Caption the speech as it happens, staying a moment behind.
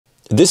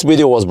This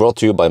video was brought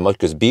to you by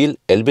Markus Bil,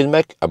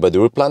 Elbilmek,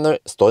 ABRP,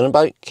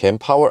 Stormberg,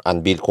 Kempower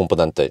and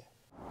Bilkomponenter.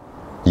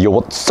 Yo,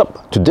 what's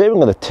up? Today we're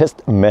going to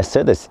test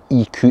Mercedes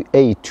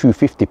EQA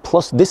 250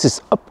 Plus. This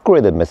is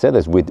upgraded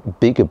Mercedes with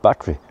bigger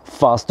battery,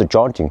 faster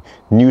charging,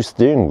 new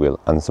steering wheel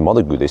and some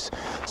other goodies.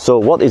 So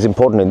what is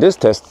important in this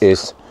test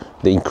is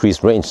the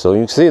increased range. So you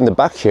can see in the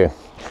back here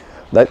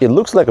that it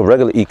looks like a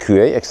regular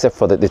EQA except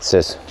for that it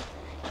says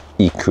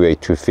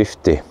EQA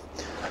 250.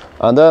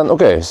 And then,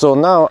 okay, so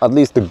now at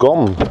least the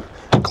GOM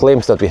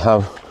claims that we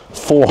have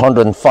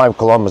 405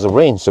 kilometers of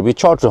range, so we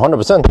charge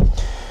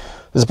 100%.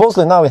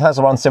 Supposedly now it has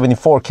around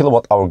 74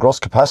 kilowatt hour gross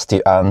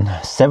capacity and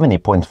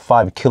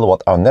 70.5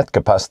 kilowatt hour net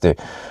capacity.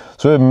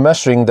 So we're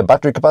measuring the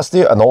battery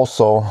capacity and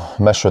also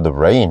measure the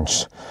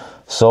range.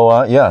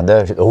 So yeah,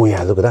 there. Oh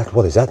yeah, look at that.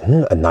 What is that?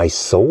 A nice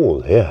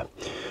soul. Yeah.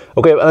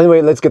 Okay.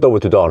 Anyway, let's get over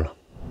to Dal.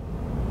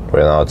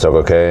 Right now it's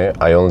okay.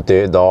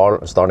 Ioniq,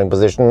 Dal, starting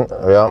position.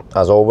 Yeah,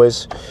 as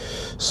always.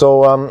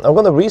 So I'm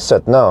going to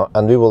reset now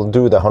and we will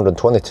do the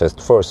 120 test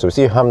first. So we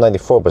see we have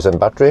 94%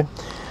 battery.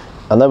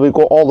 And then we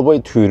go all the way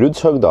to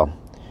Rudshøgda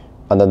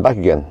and then back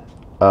again.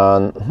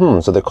 And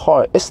so the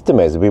car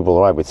estimates we will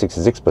arrive with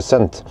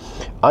 66%.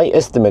 I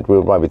estimate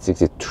we'll arrive with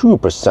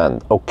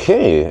 62%.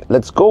 Okay,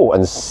 let's go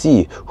and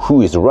see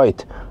who is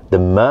right, the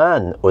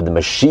man or the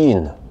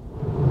machine.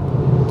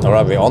 All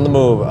right, we're on the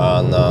move,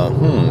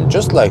 and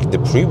just like the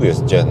previous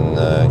gen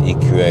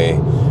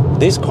EQA,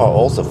 this car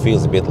also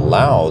feels a bit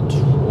loud.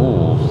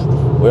 Ooh,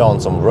 we're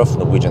on some rough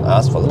Norwegian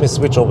asphalt. Let me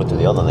switch over to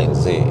the other lane and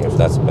see if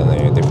that's been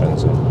any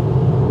difference.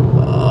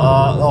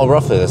 No,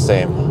 roughly the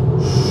same.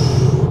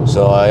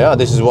 So yeah,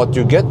 this is what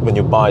you get when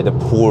you buy the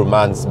poor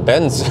man's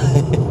Benz.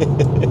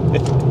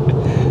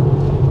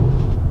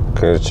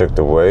 Okay, check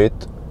the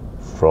weight.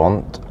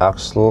 Front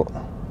axle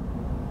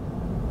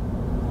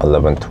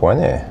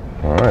 1120.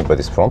 All right, but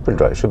it's front wheel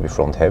drive. It should be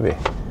front heavy.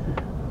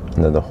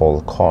 And then the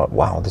whole car.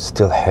 Wow, this is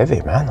still heavy,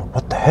 man.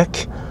 What the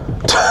heck?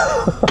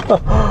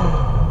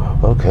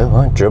 Okay,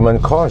 well, German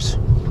cars.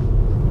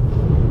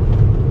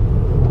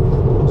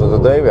 So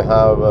today we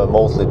have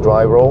mostly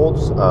dry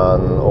roads,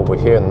 and over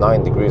here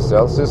 9 degrees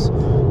Celsius.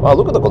 Wow,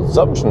 look at the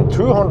consumption,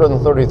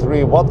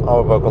 233 watt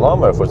hour per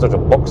kilometer for such a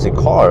boxy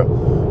car.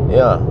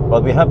 Yeah,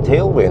 but we have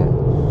tailwind.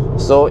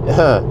 So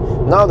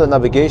now the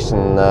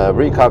navigation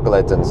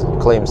recalculated and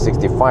claims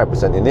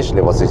 65%. Initially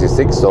it was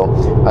 66, so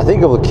I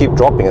think it will keep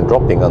dropping and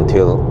dropping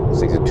until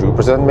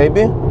 62%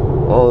 maybe.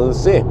 Well, let's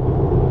see.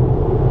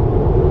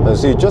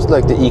 Let's see, just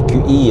like the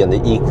EQE and the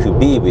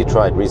EQB we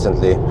tried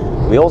recently,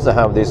 we also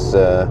have this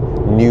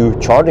new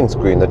charging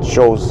screen that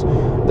shows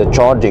the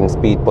charging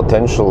speed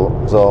potential.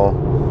 So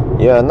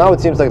yeah, now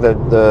it seems like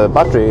the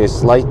battery is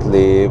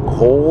slightly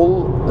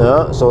cold,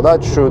 so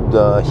that should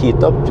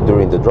heat up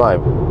during the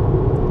drive.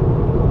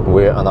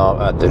 We are now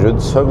at the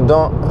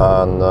Rudshøgda,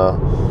 and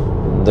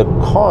the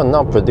car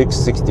now predicts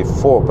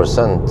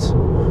 64%,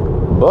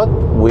 but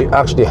we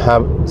actually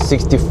have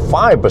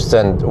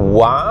 65%.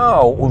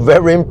 Wow,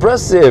 very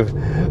impressive.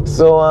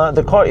 So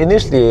the car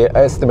initially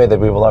estimated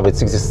we will have it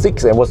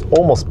 66 and was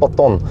almost spot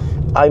on.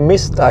 I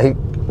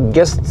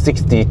guessed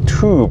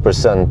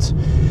 62%.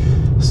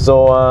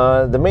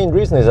 So the main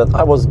reason is that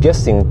I was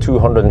guessing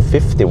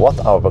 250 watt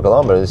hour per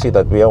kilometer. You see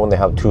that we only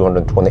have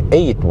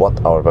 228 watt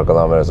hour per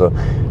kilometer. So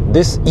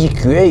this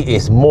EQA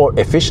is more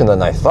efficient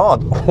than I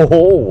thought.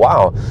 Oh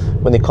wow!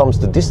 When it comes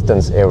to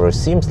distance error, it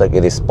seems like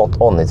it is spot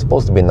on. It's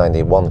supposed to be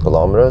 91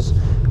 kilometers,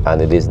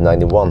 and it is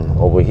 91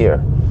 over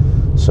here.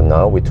 So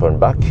now we turn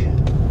back.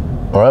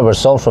 All right,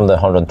 result from the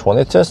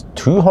 120 test: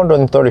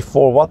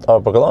 234 watt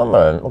hour per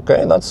kilometer.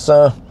 Okay, that's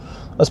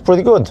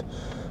pretty good.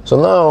 So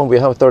now we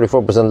have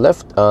 34%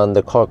 left, and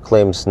the car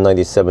claims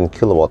 97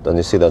 kilowatt, and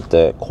you see that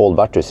the cold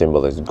battery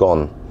symbol is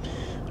gone.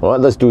 All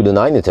right, let's do the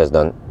 90 test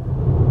then.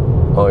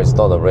 Oh, it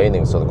started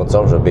raining, so the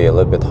consumption will be a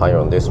little bit higher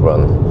on this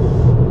run.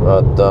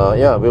 But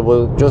yeah, we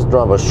will just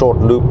drive a short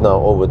loop now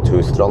over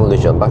to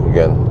Strandlykke and back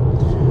again.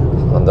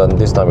 And then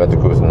this time we have to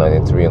cruise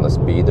 93 on the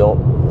speedo,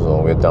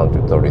 so we're down to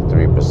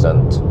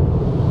 33%.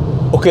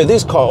 Okay,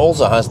 this car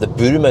also has the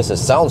Burmester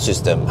sound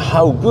system.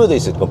 How good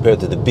is it compared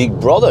to the big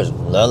brothers?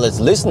 Now let's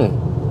listen.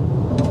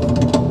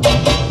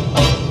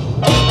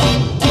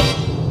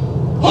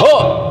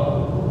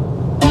 Oh!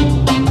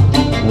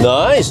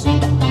 Nice!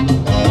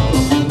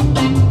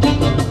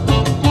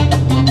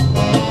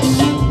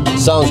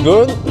 Sounds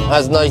good,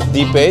 has nice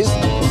deep bass.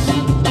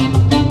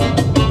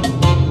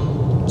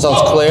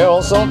 Sounds clear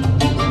also.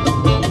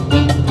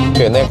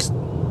 Okay, next.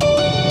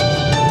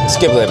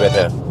 Skip a little bit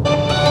here.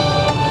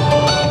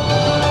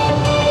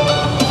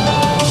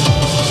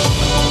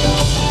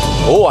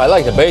 Oh, I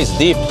like the bass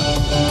deep.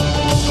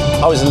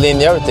 How is the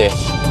linearity?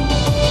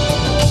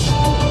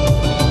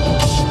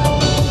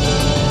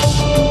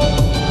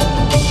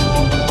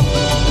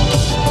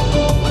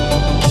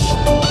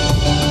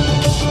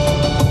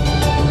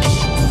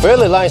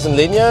 Fairly nice and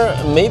linear,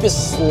 maybe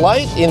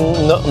slight in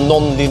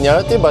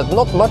non-linearity, but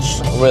not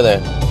much really.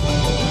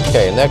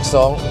 Okay, next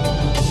song.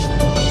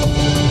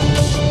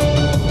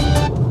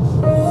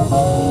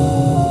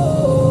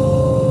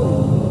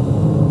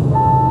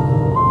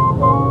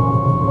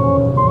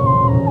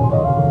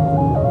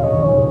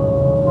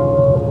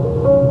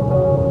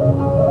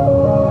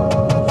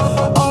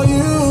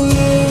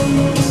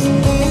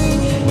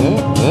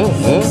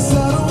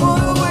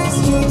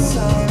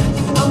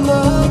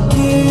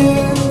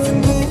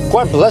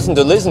 quite pleasant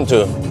to listen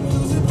to.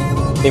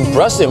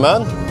 Impressive,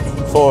 man,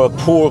 for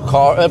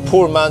a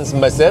poor man's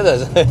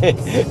Mercedes.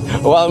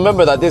 Well,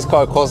 remember that this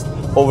car cost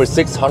over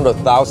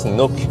 600,000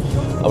 NOK,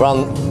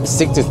 around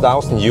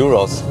 60,000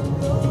 euros.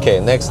 Okay,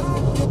 next.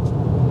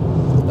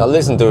 Now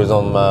listen to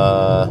some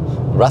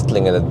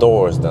rattling in the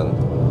doors then.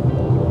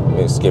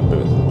 Let me skip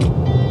it.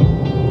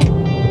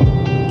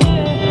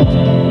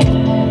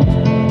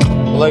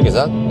 Like is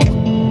that?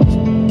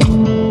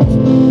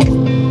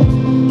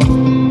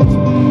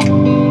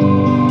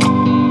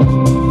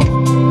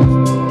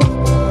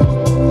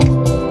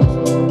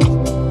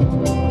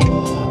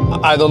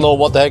 I don't know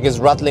what the heck is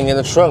rattling in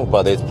the trunk,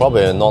 but it's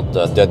probably not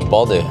a dead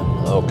body.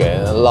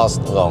 Okay,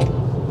 last long.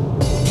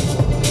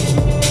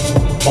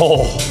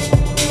 Oh,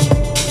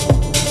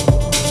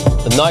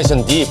 nice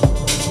and deep,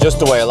 just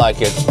the way I like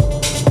it.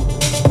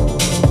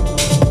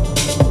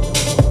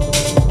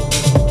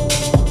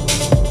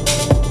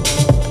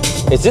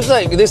 It seems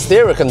like this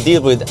stereo can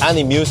deal with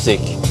any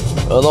music,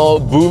 you know,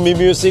 boomy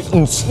music,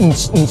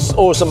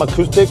 or some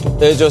acoustic.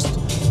 They just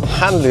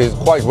handle it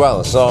quite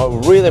well, so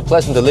really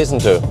pleasant to listen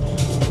to.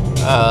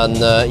 And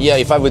yeah,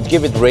 if I would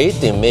give it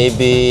rating,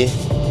 maybe,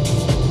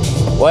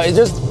 well,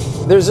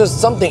 there's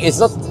just something. It's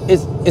not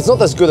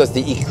as good as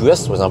the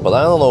EQS, for example.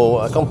 I don't know.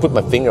 I can't put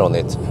my finger on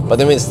it, but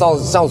I mean, it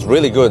sounds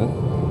really good.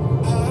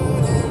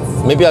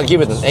 Maybe I'll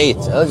give it an 8.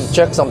 I'll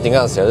check something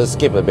else here. Let's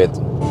skip a bit.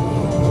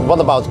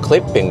 What about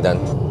clipping then?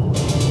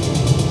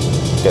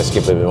 Okay,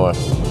 skip a bit more.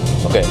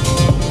 Okay.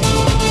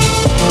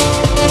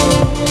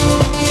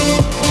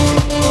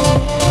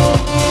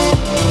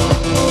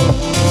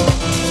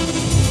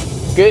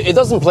 It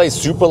doesn't play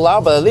super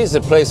loud, but at least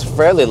it plays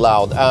fairly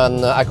loud,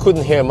 and I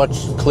couldn't hear much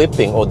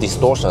clipping or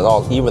distortion at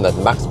all, even at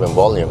maximum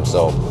volume.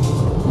 So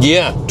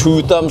yeah,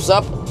 2 thumbs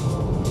up.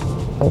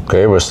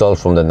 Okay, result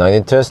from the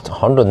 90 test,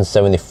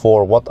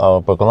 174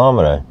 watt-hour per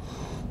kilometer.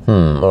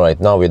 All right,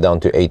 now we're down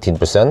to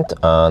 18%,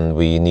 and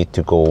we need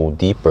to go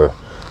deeper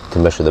to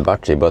measure the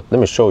battery. But let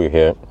me show you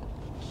here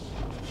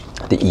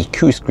the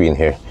EQ screen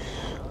here.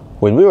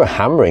 When we were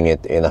hammering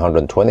it in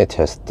 120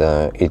 test,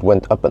 it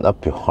went up and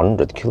up to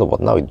 100 kilowatt.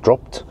 Now it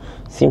dropped.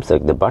 Seems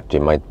like the battery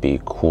might be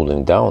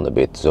cooling down a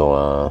bit.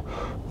 So,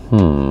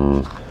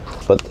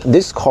 but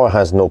this car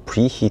has no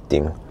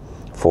preheating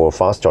for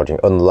fast charging,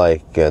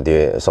 unlike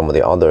some of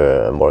the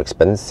other more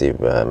expensive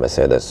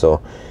Mercedes.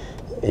 So,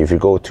 if you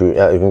go to,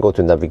 you can go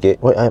to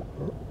navigate. Wait,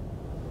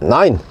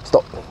 9.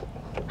 Stop.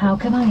 How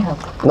can I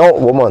help? No,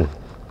 woman.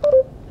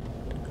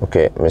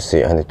 Okay, let me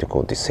see. I need to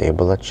go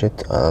disable that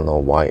shit. I don't know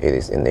why it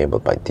is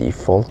enabled by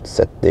default.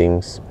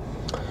 Settings,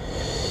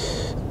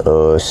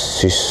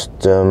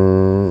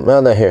 system.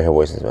 Well, no, here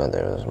voice is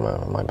there.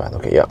 My bad.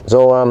 Okay, yeah.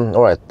 So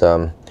all right.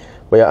 But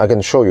yeah, I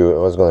can show you.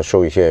 I was going to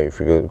show you here. If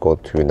you go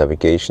to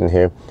navigation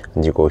here,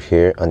 and you go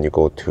here, and you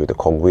go to the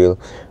cogwheel,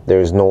 there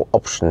is no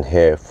option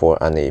here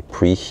for any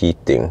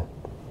preheating.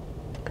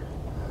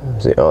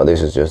 See, oh,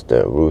 this is just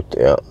the route.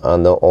 Yeah,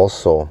 and then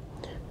also,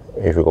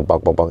 if you go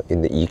back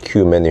in the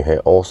EQ menu here,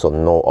 also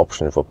no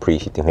option for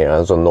preheating here, and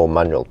also no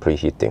manual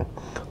preheating.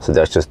 So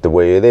that's just the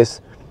way it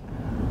is.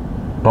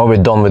 Now we're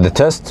done with the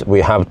test.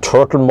 We have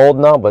turtle mode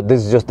now, but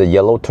this is just the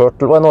yellow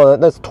turtle. Well, no,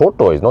 that's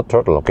tortoise, not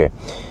turtle. Okay.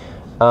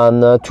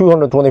 And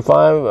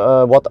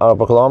 225 watt-hour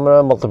per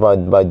kilometer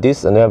multiplied by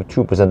this, and we have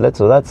 2% lead,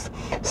 so that's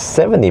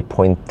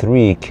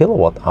 70.3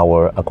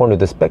 kilowatt-hour. According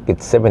to the spec,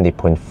 it's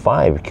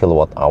 70.5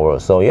 kilowatt-hour.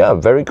 So yeah,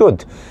 very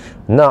good.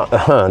 Now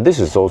this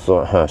is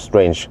also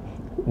strange.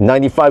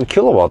 95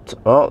 kilowatt.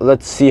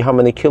 Let's see how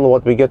many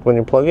kilowatt we get when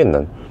you plug in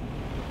then.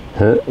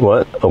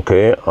 What?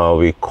 Okay, are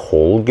we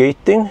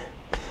Colgating?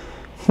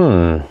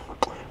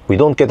 We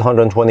don't get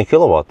 120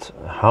 kilowatt.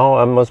 How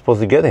am I supposed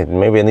to get it?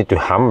 Maybe I need to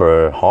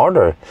hammer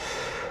harder.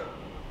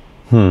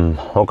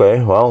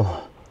 Okay,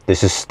 well,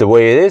 this is the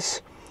way it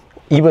is.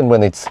 Even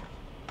when it's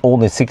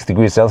only 6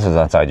 degrees Celsius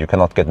outside, you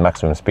cannot get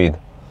maximum speed.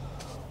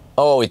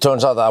 Oh, it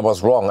turns out I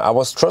was wrong. I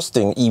was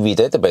trusting EV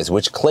Database,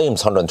 which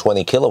claims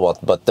 120 kilowatt,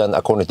 but then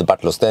according to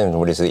Battle of Stein,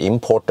 which is the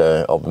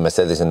importer of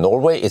Mercedes in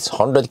Norway, it's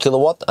 100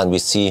 kilowatt, and we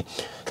see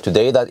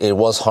today that it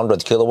was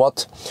 100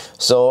 kilowatt.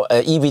 So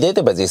EV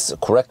Database is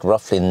correct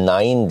roughly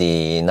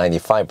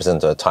 95%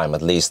 of the time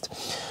at least.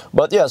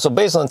 But yeah, so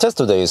based on the test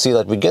today, you see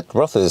that we get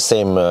roughly the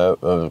same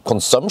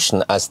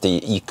consumption as the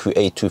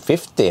EQA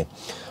 250.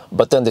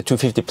 But then the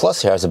 250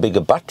 Plus here has a bigger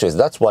battery, so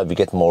that's why we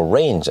get more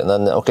range. And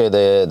then, okay,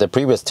 the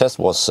previous test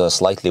was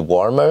slightly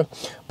warmer,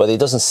 but it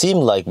doesn't seem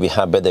like we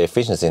have better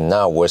efficiency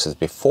now versus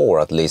before,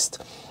 at least.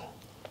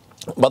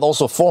 But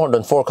also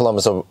 404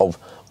 kilometers of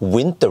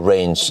winter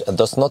range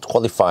does not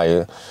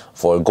qualify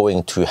for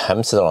going to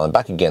Hemsedal and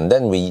back again.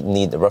 Then we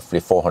need roughly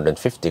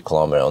 450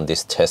 kilometers on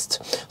this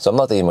test. So I'm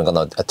not even going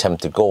to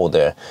attempt to go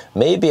there.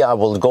 Maybe I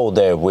will go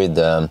there with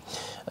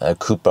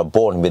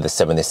Teslabjorn with a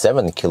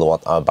 77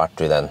 kilowatt hour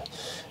battery then.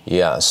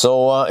 Yeah,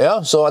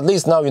 so so at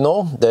least now you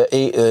know the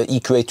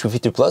EQA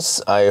 250 Plus.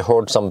 I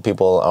heard some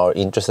people are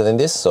interested in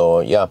this,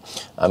 so yeah,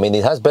 I mean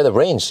it has better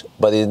range,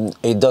 but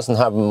it doesn't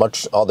have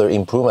much other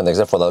improvement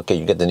except for that, okay,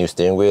 you get the new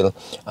steering wheel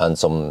and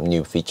some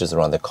new features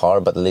around the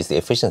car, but at least the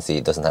efficiency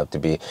doesn't have to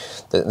be,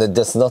 it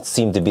does not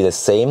seem to be the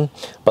same.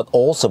 But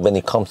also when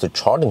it comes to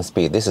charging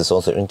speed, this is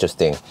also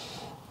interesting.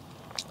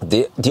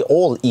 The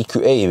old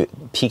EQA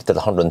peaked at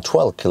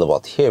 112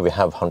 kilowatt. Here we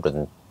have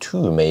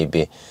 102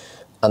 maybe.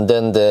 And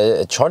then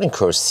the charging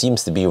curve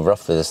seems to be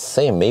roughly the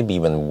same, maybe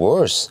even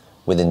worse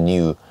with the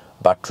new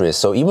batteries.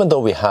 So even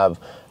though we have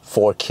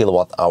 4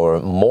 kilowatt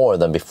hour more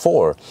than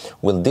before,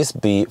 will this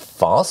be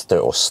faster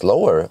or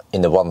slower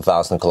in the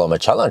 1,000 kilometer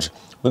challenge?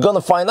 We're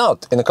gonna find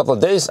out in a couple of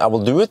days. I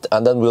will do it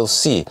and then we'll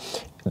see.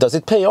 Does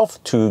it pay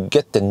off to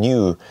get the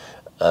new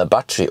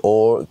battery,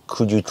 or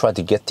could you try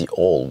to get the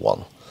old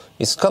one?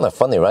 It's kind of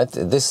funny, right?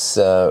 This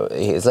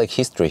it's like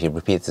history, it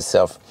repeats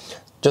itself.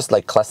 Just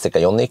like classic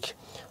Ioniq.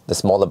 The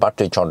smaller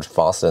battery charges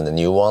faster than the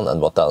new one, and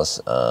what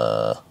else?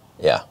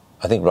 Yeah,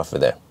 I think roughly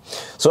there.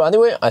 So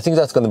anyway, I think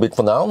that's going to be it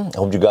for now. I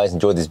hope you guys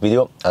enjoyed this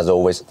video. As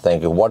always,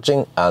 thank you for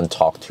watching, and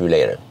talk to you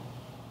later.